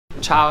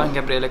Ciao, I'm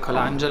Gabriele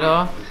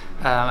Colangelo.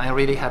 I'm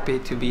really happy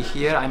to be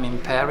here. I'm in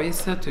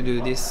Paris to do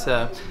this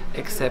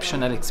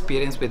exceptional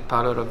experience with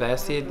Paolo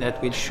Roversi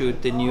that will shoot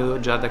the new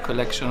Giada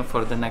collection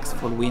for the next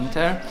fall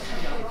winter.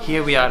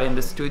 Here we are in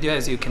the studio,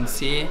 as you can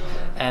see,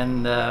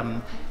 and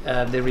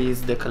there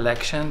is the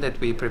collection that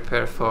we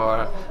prepare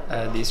for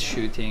this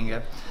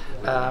shooting.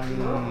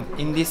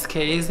 In this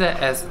case,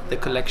 as the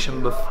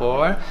collection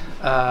before,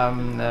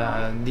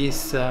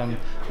 this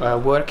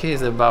work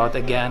is about,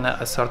 again,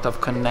 a sort of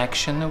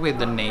connection with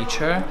the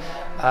nature.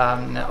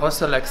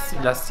 Also, like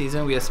last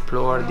season, we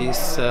explored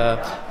this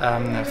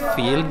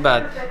field,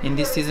 but in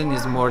this season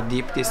is more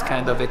deep, this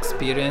kind of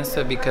experience,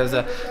 because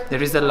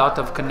there is a lot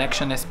of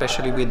connection,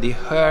 especially with the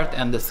earth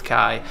and the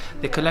sky.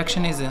 The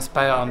collection is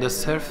inspired on the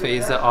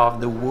surface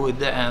of the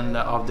wood and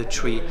of the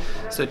tree.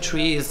 So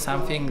tree is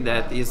something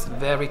that is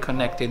very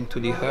connected to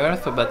the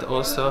earth, but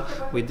also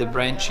with the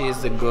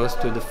branches that goes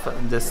to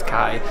the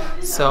sky.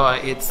 So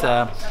it's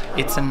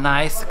a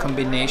nice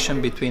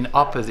combination between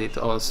opposite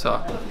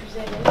also.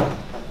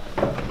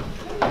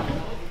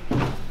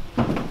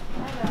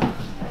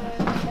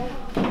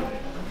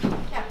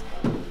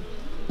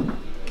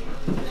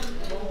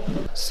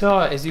 So,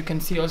 as you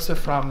can see also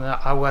from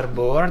our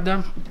board,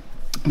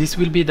 this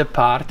will be the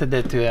part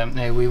that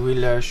we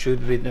will shoot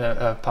with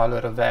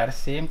Paolo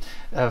Roversi.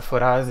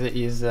 For us,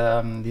 these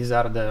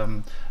are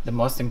the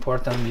most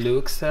important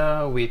looks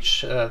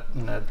which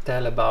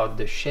tell about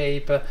the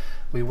shape.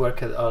 We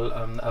worked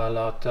a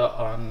lot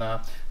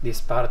on this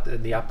part,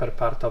 the upper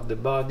part of the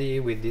body,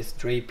 with this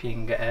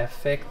draping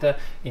effect.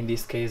 In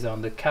this case,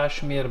 on the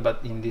cashmere, but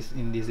in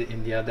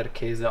the other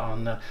case,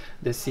 on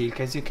the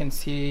silk. As you can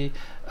see,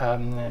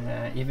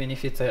 even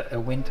if it's a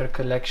winter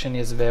collection,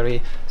 is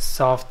very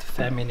soft,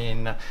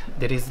 feminine.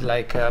 There is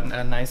like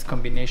a nice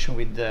combination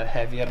with the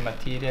heavier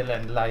material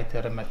and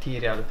lighter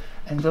material.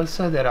 And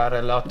also there are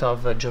a lot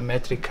of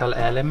geometrical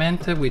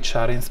elements which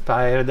are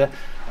inspired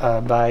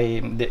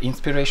by the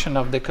inspiration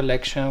of the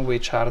collection,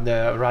 which are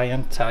the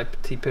Ryan type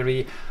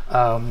tippery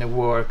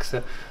works.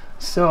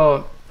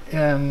 So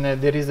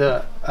there is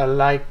a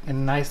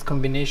nice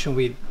combination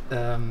with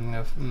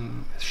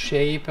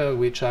shape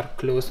which are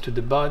close to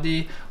the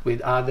body,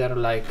 with other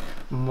like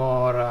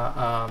more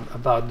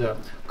about the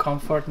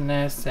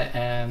comfortness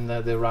and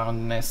the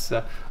roundness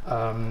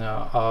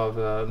of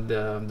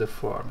the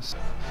forms.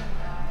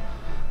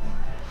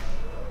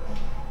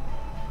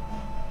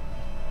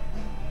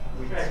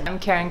 I'm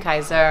Karen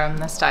Kaiser, I'm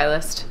the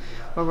stylist.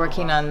 We're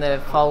working on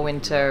the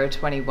Fall/Winter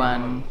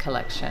 21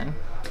 collection.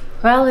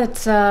 Well,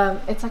 it's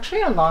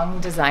actually a long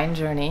design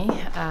journey.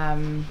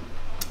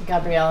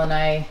 Gabriele and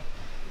I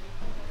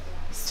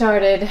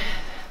started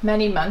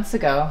many months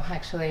ago,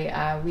 actually.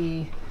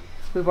 We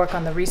work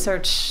on the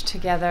research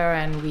together,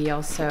 and we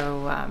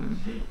also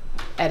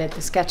edit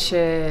the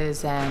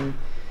sketches and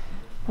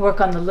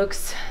work on the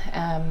looks,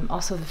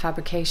 also the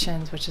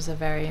fabrications, which is a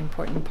very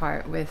important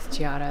part with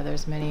Giada.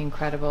 There's many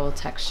incredible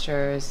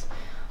textures,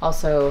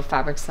 also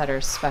fabrics that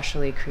are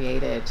specially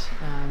created,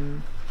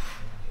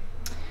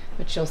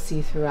 which you'll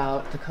see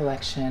throughout the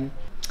collection.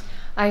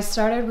 I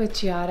started with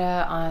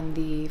Giada on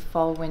the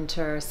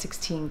Fall/Winter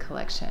 16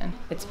 collection.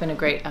 It's been a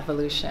great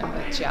evolution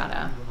with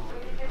Giada.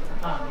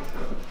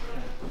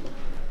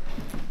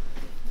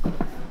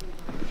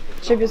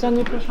 C'è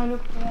bisogno di prossimo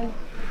look?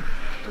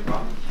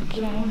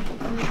 Okay.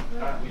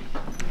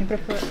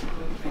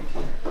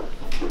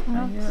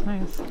 No, it's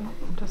nice.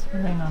 I'm just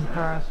leaning on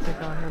her to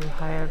go a little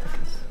higher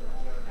because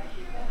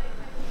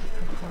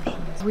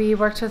proportions. We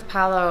worked with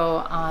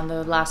Paolo on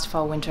the last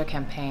Fall/Winter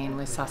campaign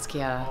with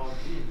Saskia,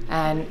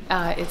 and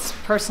it's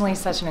personally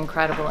such an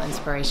incredible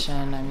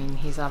inspiration. I mean,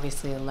 he's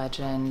obviously a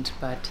legend,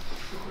 but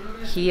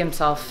he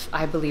himself,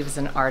 I believe, is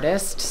an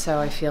artist, so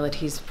I feel that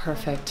he's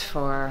perfect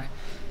for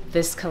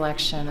this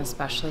collection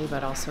especially,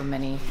 but also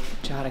many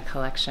Giada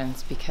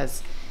collections,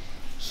 because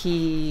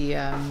he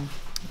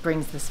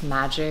brings this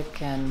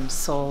magic and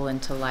soul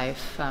into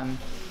life.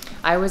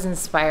 I was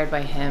inspired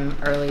by him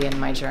early in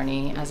my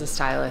journey as a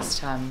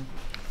stylist,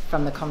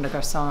 from the Comme des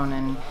Garçons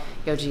and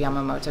Yohji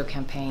Yamamoto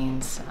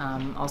campaigns,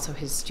 also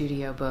his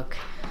studio book.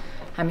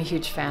 I'm a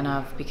huge fan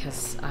of,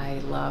 because I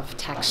love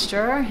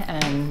texture,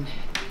 and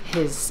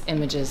his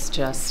images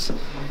just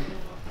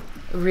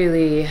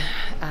really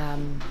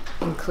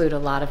include a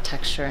lot of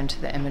texture into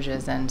the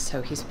images, and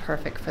so he's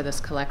perfect for this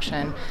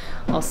collection.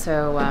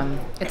 Also,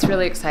 it's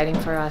really exciting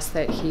for us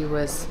that he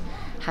was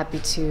happy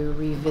to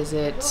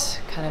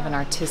revisit kind of an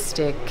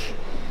artistic,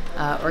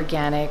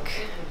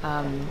 organic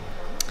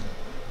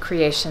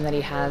creation that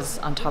he has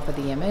on top of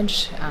the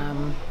image,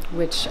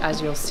 which,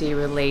 as you'll see,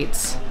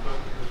 relates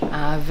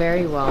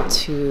very well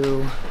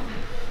to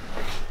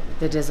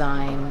the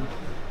design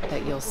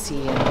that you'll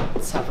see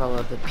in several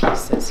of the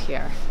pieces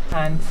here.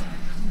 And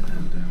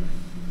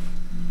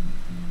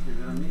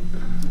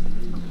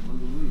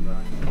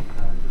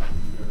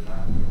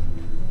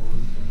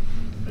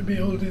maybe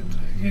hold it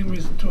again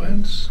with two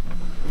hands.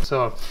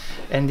 So,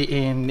 and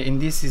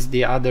this is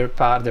the other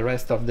part, the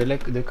rest of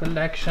the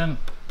collection.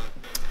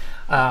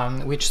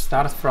 which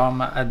starts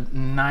from a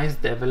nice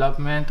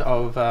development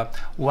of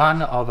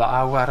one of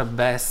our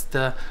best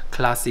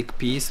classic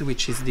piece,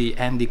 which is the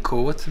Andy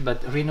coat,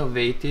 but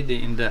renovated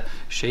in the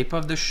shape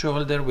of the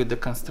shoulder with the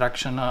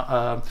construction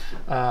of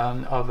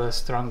a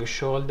strong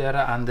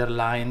shoulder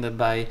underlined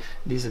by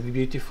this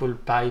beautiful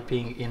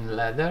piping in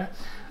leather,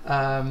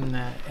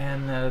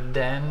 and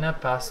then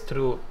pass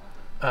through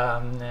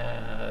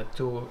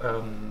to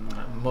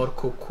more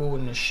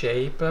cocoon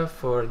shape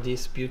for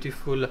this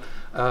beautiful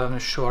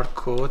short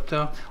coat,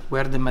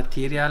 where the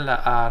material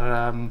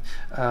are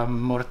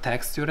more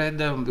textured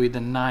with a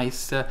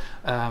nice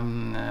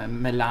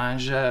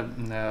melange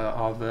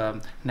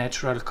of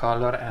natural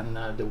color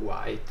and the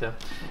white,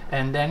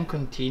 and then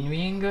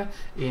continuing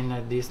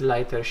in this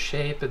lighter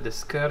shape the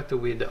skirt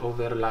with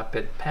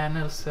overlapped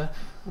panels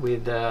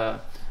with the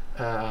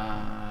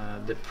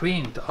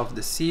print of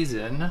the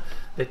season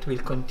that will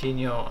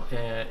continue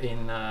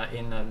in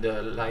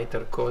the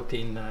lighter coat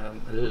in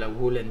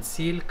wool and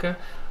silk,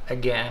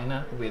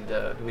 again with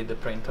the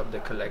print of the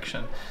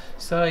collection.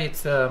 So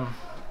it's I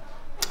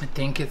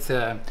think it's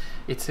a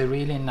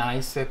really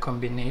nice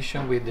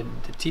combination with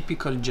the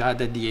typical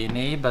Giada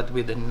DNA, but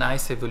with a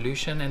nice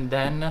evolution, and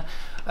then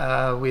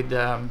with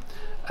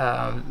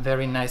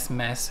very nice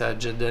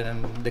message.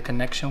 The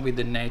connection with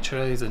the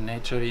nature is a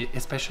nature,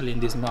 especially in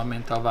this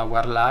moment of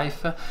our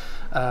life.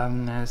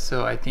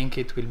 So I think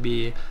it will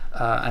be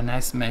a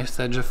nice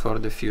message for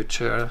the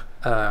future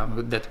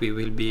that we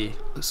will be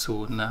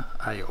soon,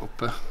 I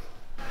hope.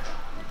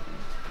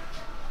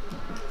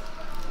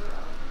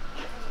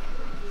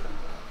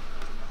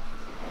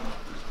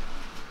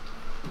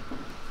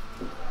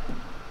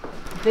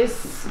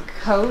 This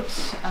coat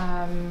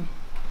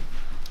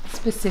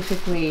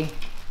specifically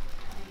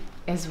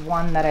is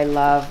one that I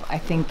love. I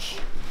think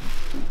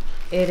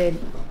it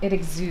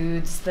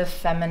exudes the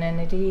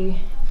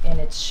femininity in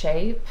its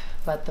shape,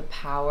 but the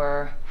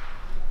power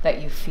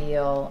that you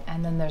feel.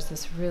 And then there's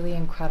this really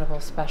incredible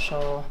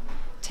special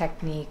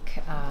technique.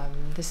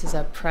 This is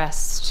a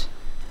pressed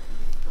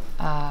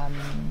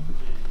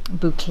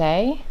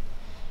boucle,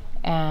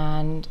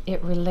 and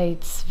it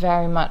relates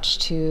very much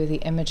to the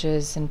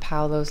images in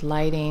Paolo's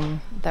lighting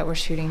that we're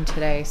shooting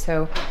today.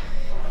 So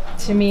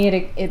to me,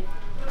 it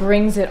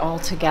brings it all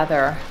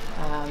together.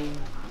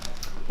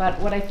 But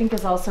what I think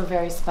is also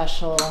very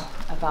special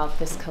about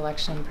this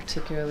collection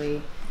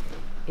particularly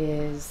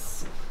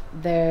is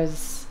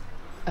there's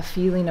a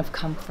feeling of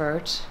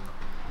comfort,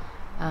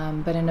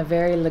 but in a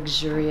very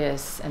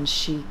luxurious and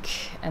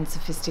chic and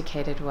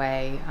sophisticated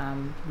way,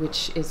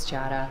 which is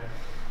Giada.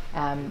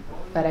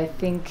 But I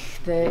think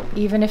that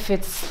even if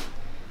it's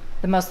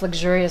the most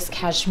luxurious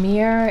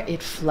cashmere,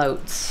 it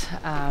floats.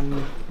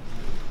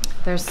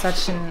 There's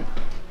such an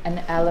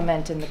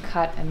element in the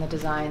cut and the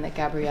design that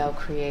Gabriele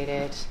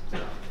created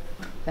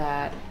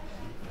that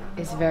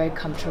is very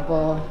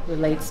comfortable,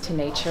 relates to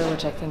nature,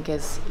 which I think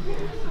is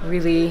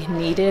really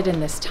needed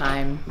in this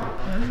time.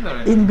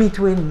 In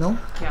between, no?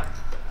 Yeah.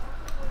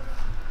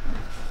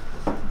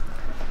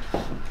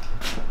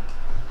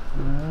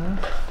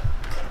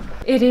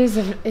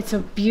 It's a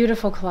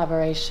beautiful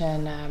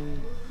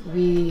collaboration.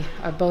 We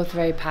are both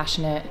very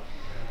passionate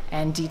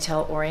and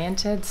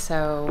detail-oriented,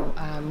 so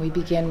we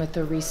begin with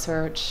the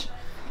research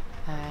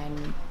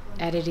and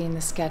editing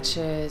the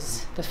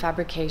sketches. The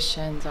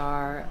fabrications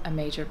are a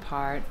major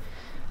part.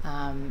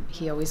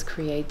 He always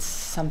creates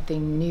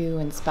something new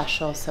and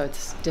special, so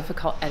it's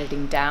difficult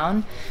editing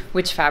down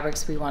which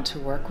fabrics we want to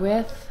work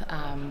with.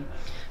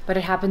 But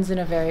it happens in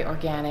a very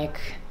organic,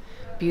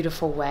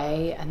 beautiful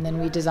way, and then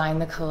we design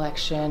the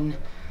collection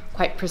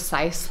quite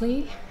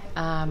precisely.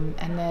 And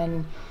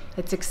then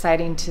it's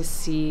exciting to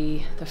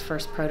see the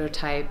first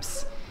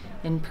prototypes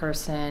in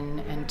person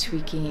and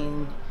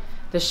tweaking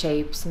the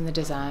shapes and the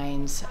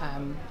designs,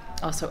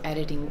 also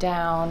editing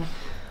down,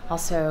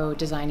 also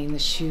designing the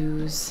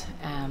shoes,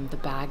 the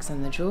bags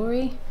and the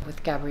jewelry.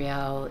 With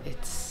Gabriele,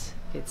 it's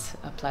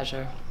a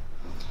pleasure.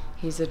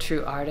 He's a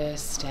true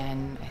artist,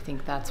 and I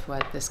think that's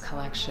what this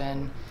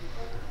collection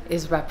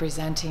is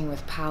representing,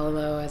 with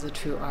Paolo as a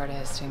true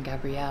artist and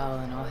Gabriele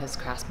and all his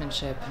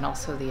craftsmanship, and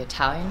also the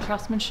Italian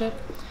craftsmanship.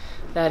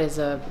 That is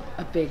a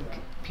big,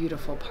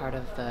 beautiful part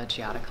of the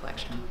Giada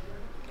collection.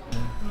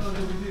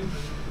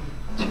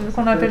 Tu veux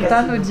qu'on appelle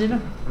ta, Odile?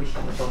 Oui,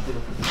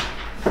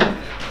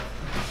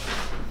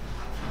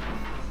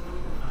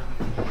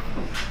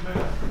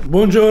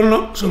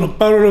 Buongiorno, sono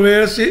Paolo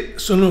Roversi,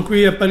 sono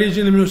qui a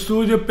Parigi nel mio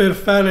studio per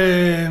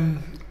fare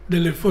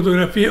delle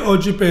fotografie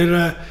oggi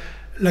per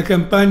la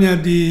campagna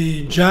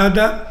di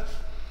Giada,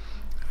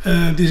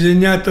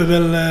 disegnata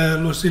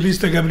dallo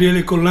stilista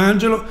Gabriele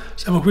Colangelo.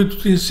 Siamo qui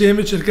tutti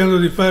insieme cercando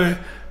di fare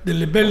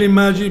delle belle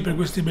immagini per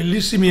questi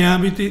bellissimi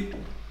abiti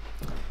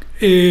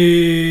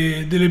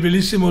e delle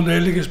bellissime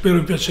modelle che spero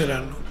vi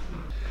piaceranno.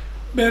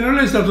 Beh, non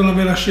è stata una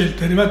vera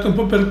scelta, è arrivata un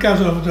po' per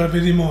caso la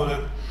fotografia di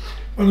moda.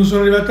 Quando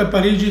sono arrivato a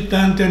Parigi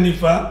tanti anni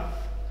fa,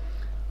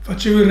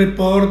 facevo il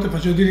report,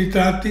 facevo dei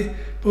ritratti,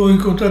 poi ho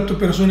incontrato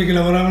persone che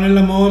lavoravano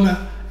nella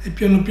moda e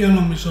piano piano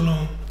mi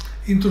sono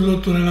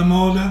introdotto nella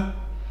moda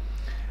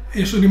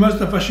e sono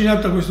rimasto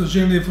affascinato da questo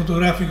genere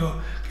fotografico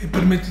che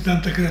permette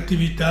tanta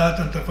creatività,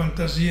 tanta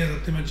fantasia,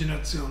 tanta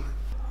immaginazione.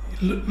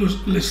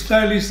 Lo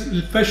stylist,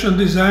 il fashion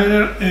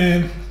designer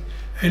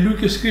è lui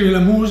che scrive la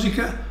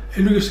musica, è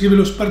lui che scrive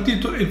lo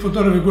spartito e il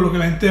fotografo è quello che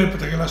la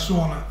interpreta, che la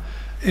suona.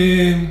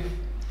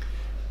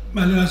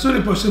 Ma la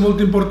relazione può essere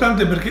molto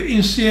importante perché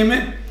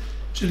insieme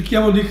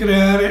cerchiamo di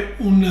creare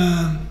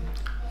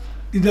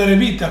di dare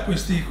vita a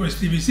questi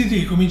vestiti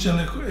che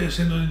cominciano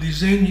essendo dei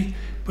disegni,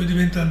 poi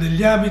diventano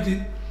degli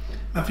abiti,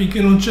 ma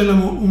finché non c'è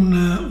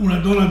una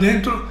donna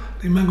dentro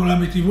rimangono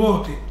abiti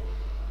vuoti.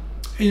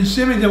 E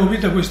insieme diamo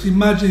vita a queste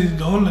immagini di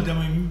donna,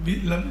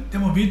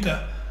 diamo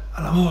vita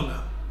alla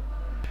moda.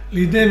 Le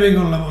idee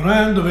vengono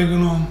lavorando,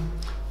 vengono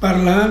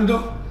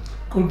parlando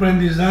col brand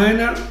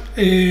designer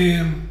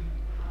e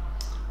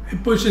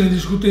poi se ne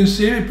discute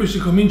insieme, poi si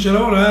comincia a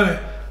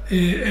lavorare.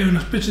 È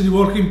una specie di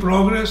work in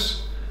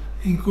progress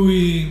in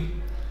cui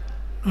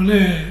per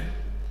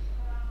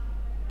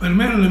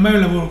me non è mai un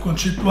lavoro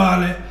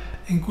concettuale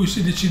in cui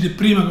si decide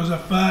prima cosa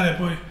fare,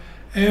 poi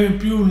è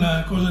più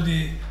una cosa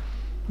di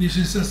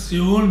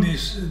sensazioni,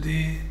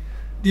 di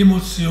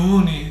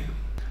emozioni.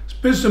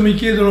 Spesso mi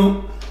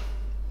chiedono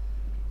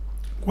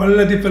qual è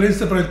la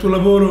differenza tra il tuo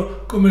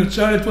lavoro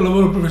commerciale e il tuo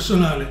lavoro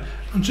professionale.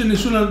 Non c'è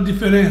nessuna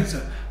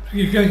differenza,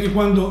 perché anche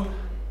quando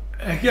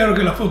è chiaro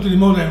che la foto di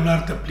moda è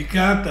un'arte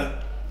applicata,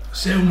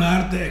 se è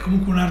un'arte è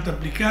comunque un'arte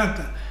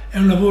applicata, è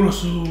un lavoro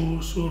su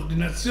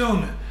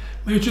ordinazione,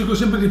 ma io cerco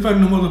sempre di farlo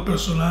in un modo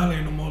personale,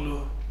 in un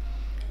modo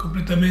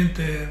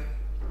completamente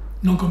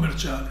non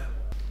commerciale.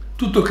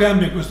 Tutto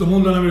cambia in questo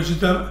mondo a una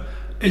velocità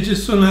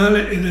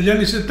eccezionale e dagli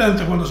anni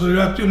 70, quando sono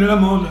arrivato io nella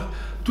moda,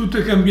 tutto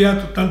è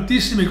cambiato,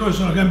 tantissime cose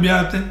sono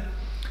cambiate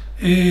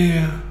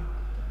e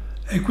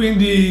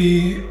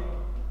quindi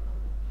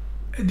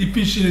è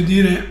difficile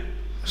dire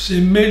se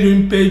è meglio o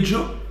in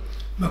peggio,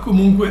 ma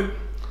comunque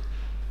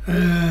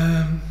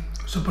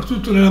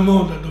soprattutto nella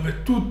moda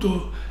dove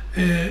tutto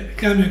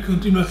cambia in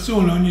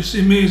continuazione, ogni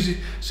 6 mesi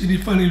si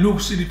rifanno i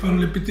look, si rifanno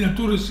le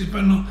pettinature, si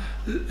fanno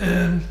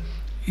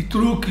i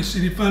trucchi, si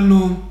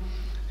rifanno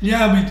gli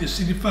abiti,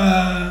 si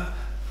rifà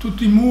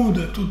tutti i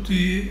mood,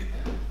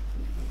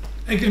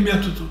 è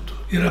cambiato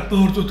tutto, il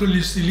rapporto tra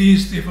gli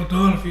stilisti, i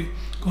fotografi,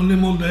 con le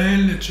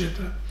modelle,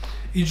 eccetera.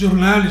 I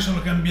giornali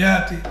sono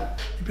cambiati,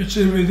 mi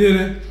piacerebbe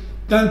vedere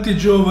tanti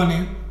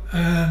giovani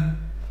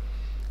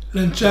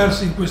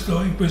lanciarsi in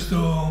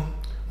questo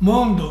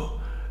mondo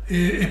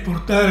e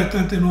portare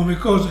tante nuove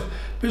cose.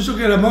 Penso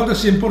che la moda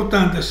sia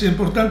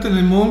importante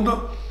nel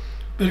mondo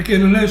perché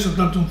non è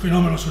soltanto un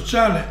fenomeno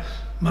sociale,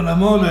 ma la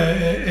moda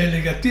è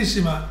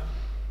legatissima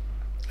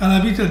alla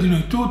vita di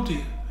noi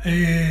tutti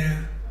e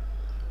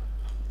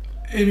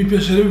mi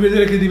piacerebbe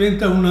vedere che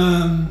diventa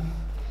un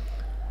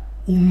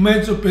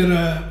mezzo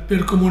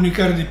per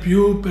comunicare di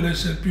più, per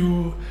essere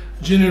più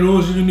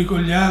generosi gli uni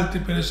con gli altri,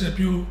 per essere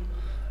mi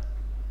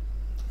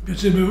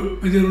piacerebbe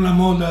vedere una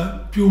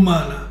moda più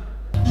umana.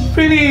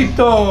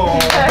 Finito!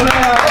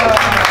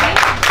 Brava!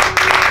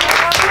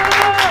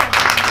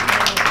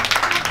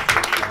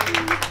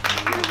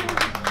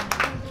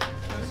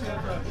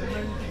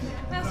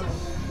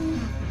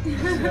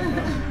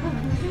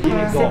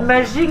 C'est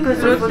magique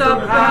ce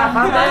photographe.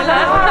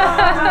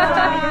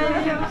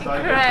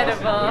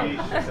 Incredible.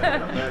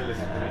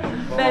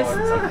 Best.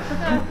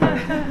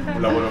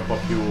 Un lavoro un po'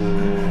 più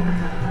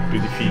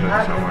di filo,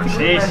 diciamo.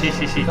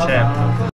 Sì, certo.